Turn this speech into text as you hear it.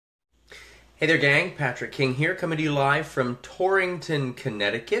Hey there gang, Patrick King here, coming to you live from Torrington,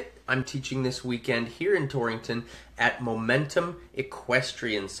 Connecticut. I'm teaching this weekend here in Torrington at Momentum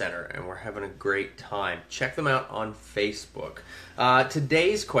Equestrian Center, and we're having a great time. Check them out on Facebook.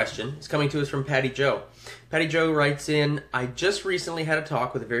 Today's question is coming to us from Patty Joe. Patty Joe writes in, I just recently had a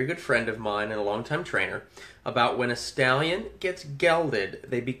talk with a very good friend of mine and a longtime trainer about when a stallion gets gelded,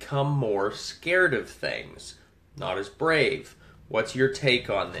 they become more scared of things, not as brave. What's your take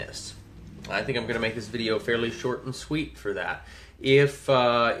on this? I think I'm going to make this video fairly short and sweet for that. If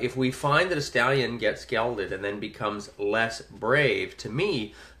we find that a stallion gets gelded and then becomes less brave, to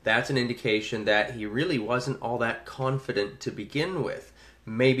me, that's an indication that he really wasn't all that confident to begin with.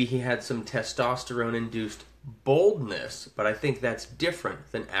 Maybe he had some testosterone-induced boldness, but I think that's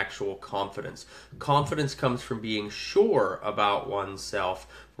different than actual confidence. Confidence comes from being sure about oneself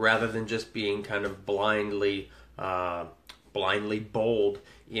rather than just being kind of blindly bold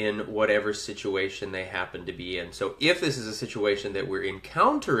in whatever situation they happen to be in. So if this is a situation that we're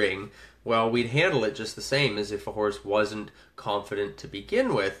encountering, well, we'd handle it just the same as if a horse wasn't confident to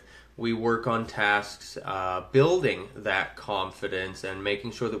begin with. We work on tasks building that confidence and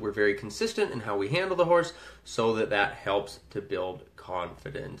making sure that we're very consistent in how we handle the horse so that that helps to build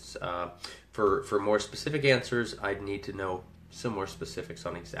confidence. For more specific answers, I'd need to know some more specifics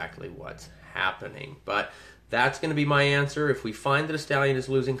on exactly what's happening. But that's going to be my answer. If we find that a stallion is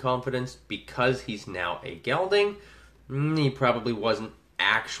losing confidence because he's now a gelding, he probably wasn't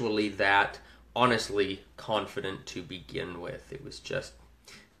actually that honestly confident to begin with. It was just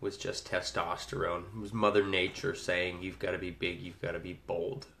testosterone. It was Mother Nature saying, you've got to be big, you've got to be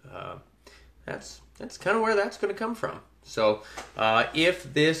bold. That's kind of where that's going to come from. So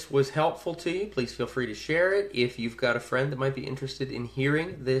if this was helpful to you, please feel free to share it. If you've got a friend that might be interested in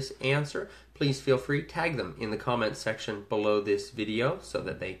hearing this answer, please feel free to tag them in the comments section below this video so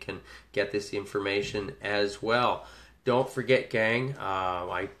that they can get this information as well. Don't forget, gang,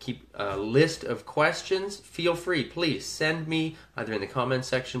 I keep a list of questions. Feel free, please send me either in the comments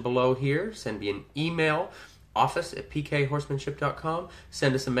section below here, send me an email, office@pkhorsemanship.com,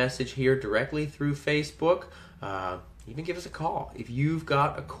 send us a message here directly through Facebook, even give us a call. If you've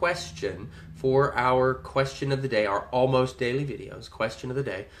got a question for our question of the day, our almost daily videos, question of the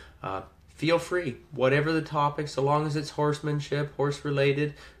day, feel free, whatever the topic, so long as it's horsemanship,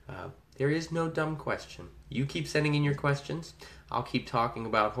 horse-related, there is no dumb question. You keep sending in your questions, I'll keep talking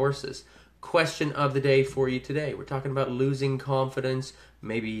about horses. Question of the day for you today. We're talking about losing confidence,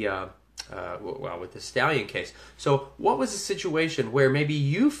 maybe, well, with the stallion case. So what was a situation where maybe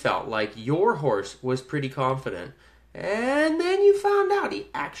you felt like your horse was pretty confident, and then you found out he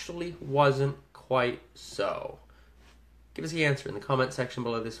actually wasn't quite so? Give us the answer in the comment section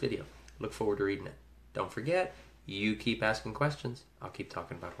below this video. Look forward to reading it. Don't forget, you keep asking questions. I'll keep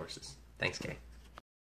talking about horses. Thanks, gang.